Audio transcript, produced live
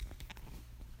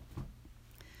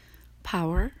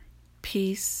Power,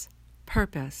 peace,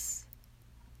 purpose.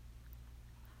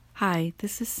 Hi,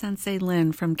 this is Sensei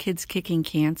Lynn from Kids Kicking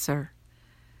Cancer.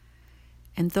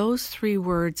 And those three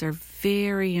words are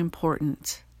very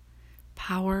important.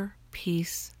 Power,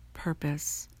 peace,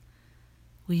 purpose.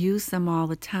 We use them all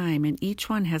the time, and each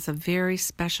one has a very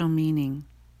special meaning.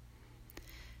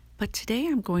 But today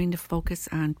I'm going to focus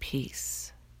on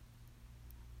peace.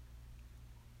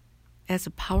 As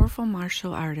a powerful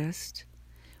martial artist,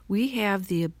 we have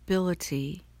the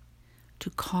ability to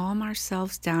calm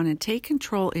ourselves down and take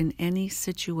control in any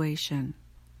situation.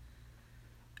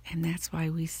 And that's why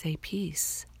we say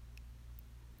peace.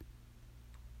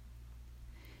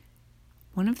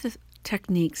 One of the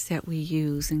techniques that we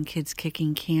use in Kids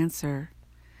Kicking Cancer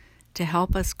to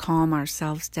help us calm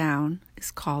ourselves down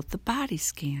is called the body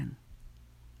scan.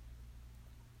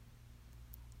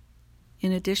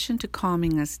 In addition to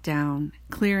calming us down,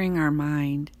 clearing our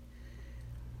mind,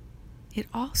 it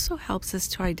also helps us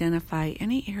to identify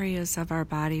any areas of our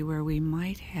body where we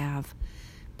might have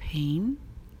pain,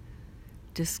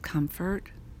 discomfort,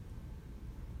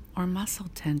 or muscle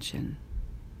tension.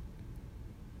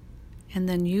 And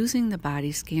then using the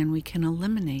body scan, we can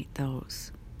eliminate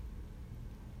those.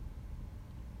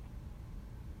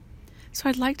 So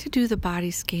I'd like to do the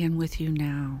body scan with you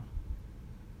now.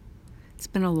 It's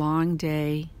been a long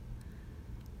day.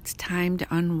 It's time to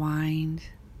unwind.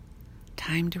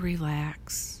 Time to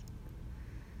relax.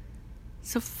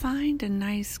 So find a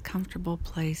nice, comfortable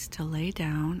place to lay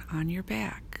down on your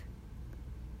back.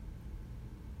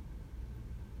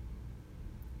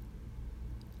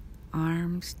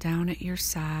 Arms down at your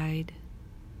side,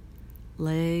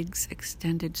 legs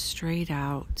extended straight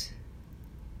out.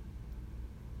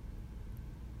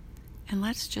 And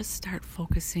let's just start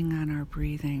focusing on our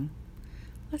breathing.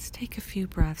 Let's take a few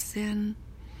breaths in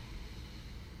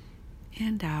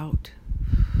and out.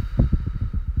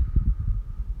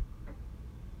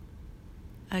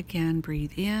 Again,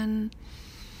 breathe in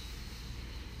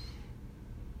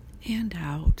and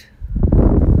out.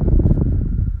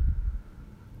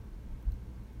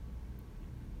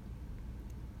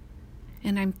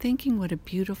 And I'm thinking what a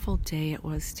beautiful day it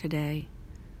was today.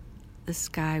 The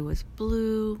sky was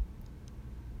blue,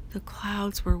 the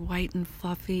clouds were white and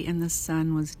fluffy, and the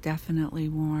sun was definitely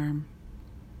warm.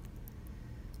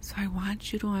 So I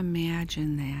want you to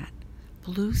imagine that.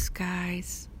 Blue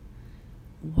skies,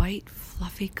 white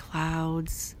fluffy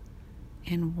clouds,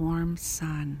 and warm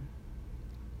sun.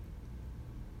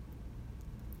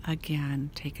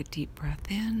 Again, take a deep breath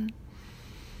in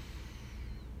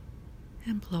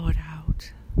and blow it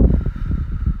out.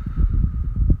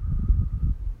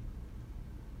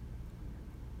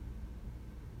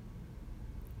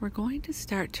 We're going to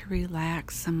start to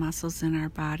relax some muscles in our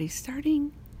body,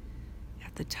 starting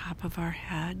at the top of our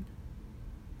head.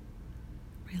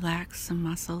 Relax some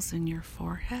muscles in your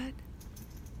forehead,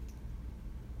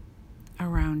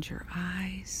 around your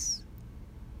eyes.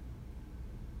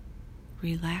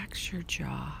 Relax your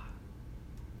jaw.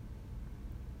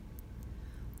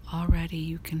 Already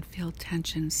you can feel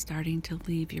tension starting to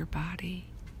leave your body.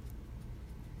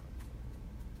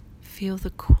 Feel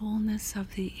the coolness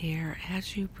of the air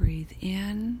as you breathe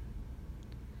in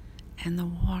and the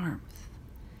warmth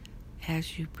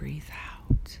as you breathe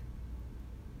out.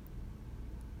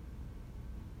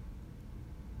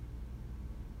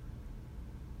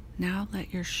 Now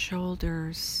let your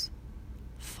shoulders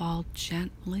fall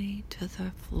gently to the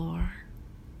floor.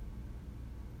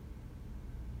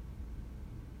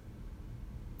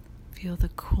 Feel the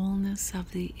coolness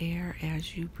of the air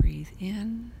as you breathe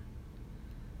in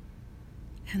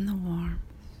and the warmth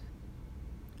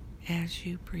as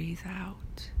you breathe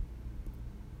out.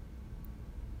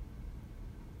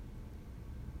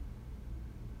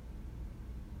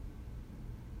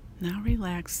 Now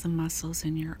relax the muscles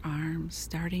in your arms,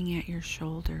 starting at your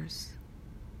shoulders.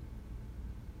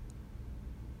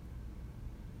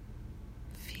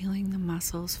 Feeling the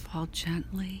muscles fall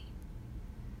gently,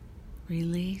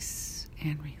 release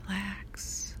and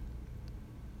relax.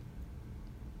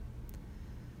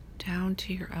 Down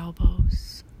to your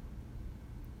elbows,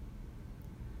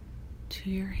 to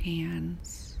your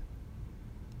hands,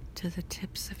 to the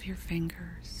tips of your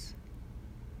fingers.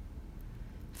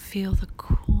 Feel the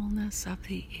coolness of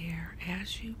the air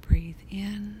as you breathe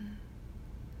in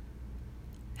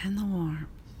and the warmth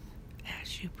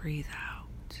as you breathe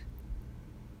out.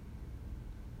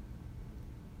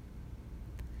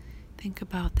 Think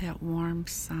about that warm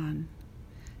sun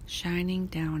shining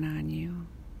down on you.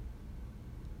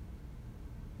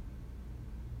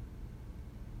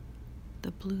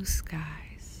 The blue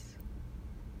skies,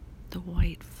 the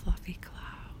white fluffy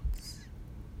clouds,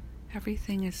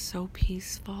 Everything is so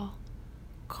peaceful,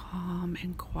 calm,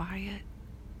 and quiet.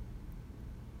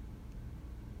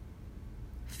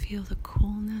 Feel the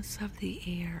coolness of the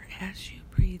air as you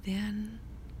breathe in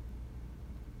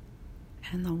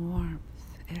and the warmth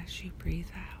as you breathe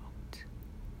out.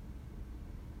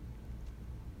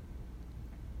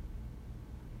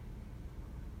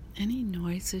 Any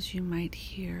noises you might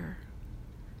hear,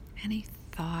 any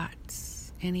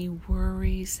thoughts, any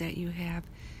worries that you have,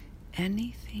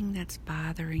 anything that's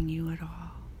bothering you at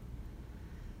all,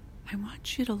 I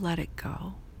want you to let it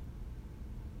go.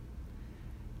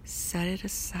 Set it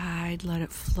aside, let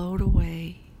it float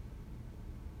away.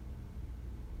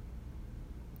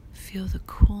 Feel the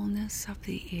coolness of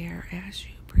the air as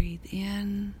you breathe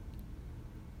in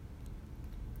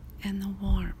and the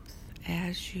warmth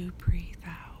as you breathe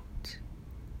out.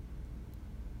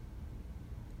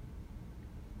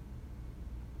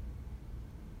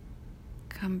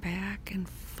 Come back and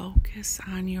focus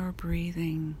on your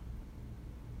breathing.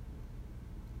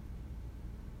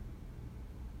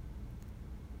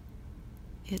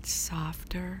 It's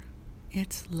softer,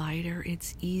 it's lighter,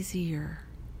 it's easier.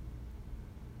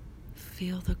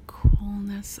 Feel the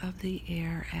coolness of the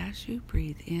air as you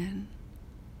breathe in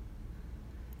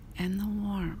and the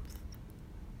warmth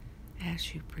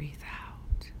as you breathe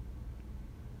out.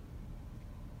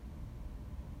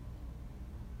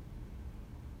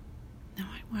 Now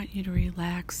I want you to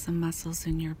relax the muscles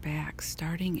in your back,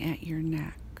 starting at your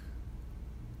neck.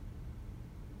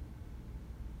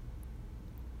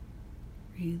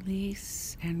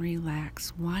 Release and relax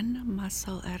one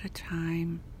muscle at a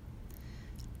time,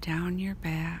 down your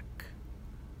back,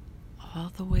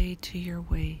 all the way to your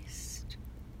waist.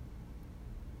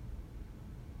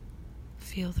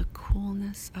 Feel the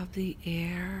coolness of the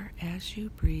air as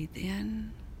you breathe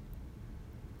in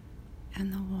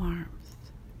and the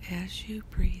warmth as you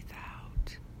breathe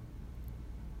out.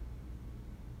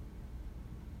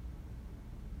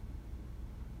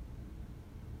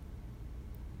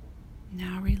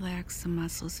 Now relax the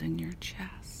muscles in your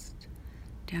chest,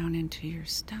 down into your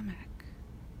stomach.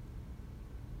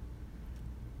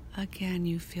 Again,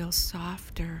 you feel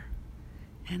softer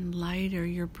and lighter.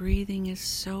 Your breathing is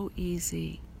so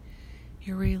easy.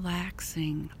 You're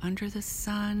relaxing under the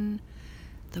sun,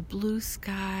 the blue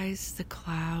skies, the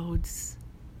clouds.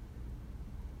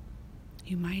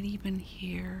 You might even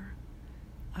hear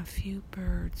a few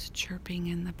birds chirping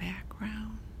in the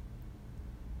background,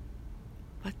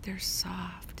 but they're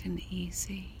soft and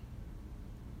easy.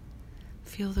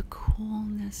 Feel the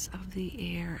coolness of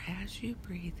the air as you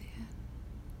breathe in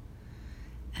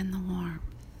and the warmth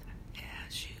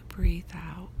as you breathe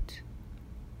out.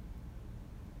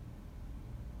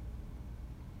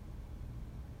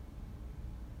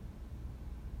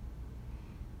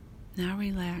 Now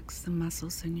relax the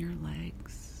muscles in your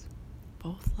legs,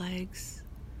 both legs,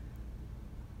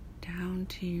 down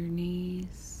to your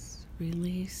knees.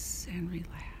 Release and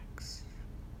relax.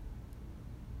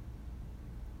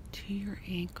 To your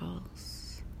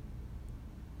ankles,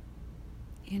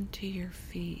 into your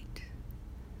feet,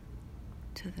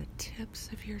 to the tips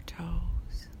of your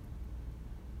toes.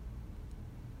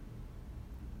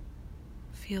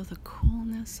 Feel the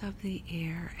coolness of the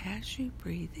air as you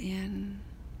breathe in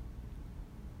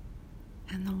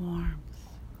and the warmth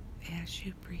as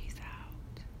you breathe out.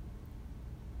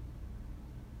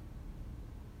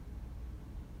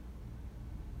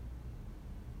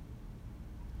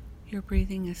 Your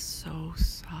breathing is so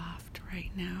soft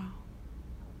right now.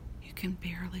 You can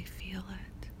barely feel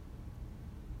it.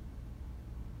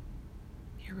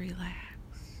 You're relaxed.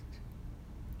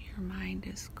 Your mind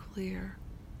is clear.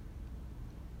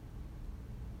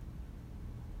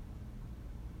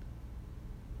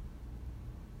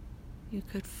 You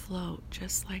could float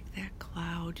just like that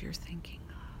cloud you're thinking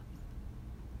of.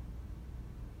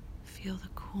 Feel the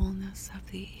coolness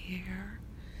of the air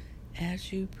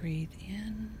as you breathe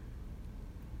in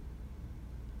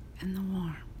and the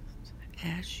warmth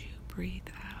as you breathe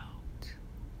out.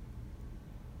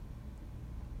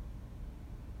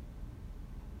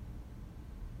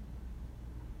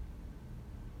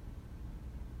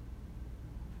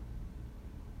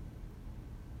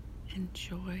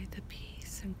 Enjoy the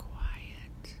peace and quiet.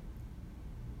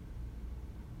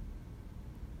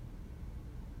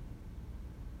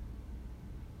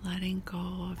 Letting go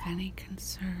of any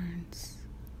concerns,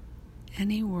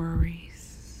 any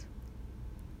worries.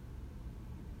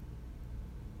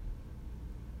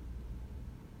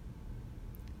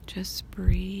 Just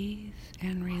breathe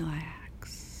and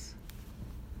relax.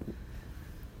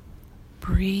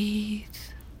 Breathe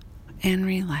and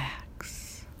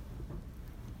relax.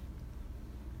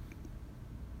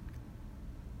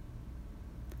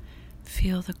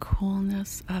 Feel the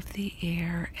coolness of the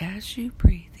air as you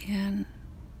breathe in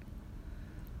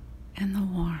and the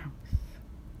warmth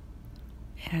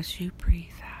as you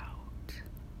breathe out.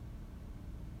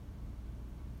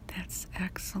 That's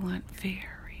excellent.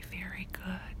 Very, very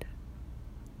good.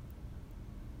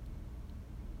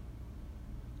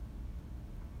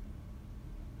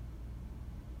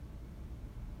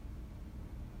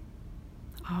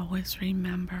 Always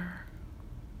remember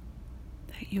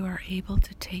that you are able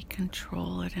to take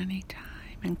control at any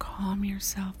time and calm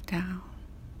yourself down.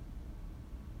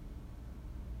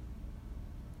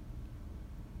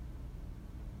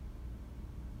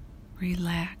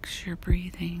 Relax your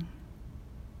breathing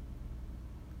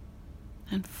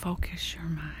and focus your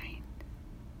mind.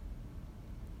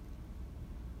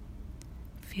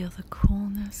 Feel the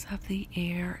coolness of the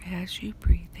air as you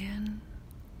breathe in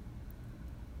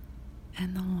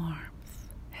and the warmth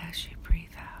as you breathe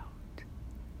out.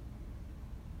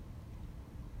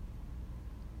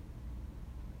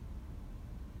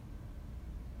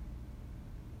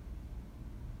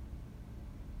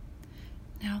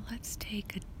 Now let's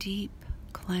take a deep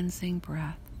cleansing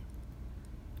breath.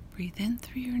 Breathe in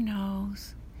through your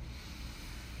nose.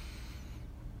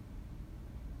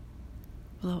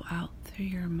 Blow out through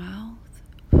your mouth.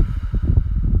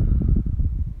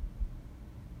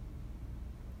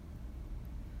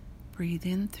 Breathe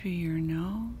in through your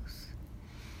nose.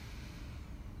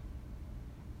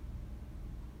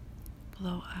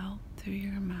 Blow out through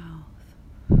your mouth.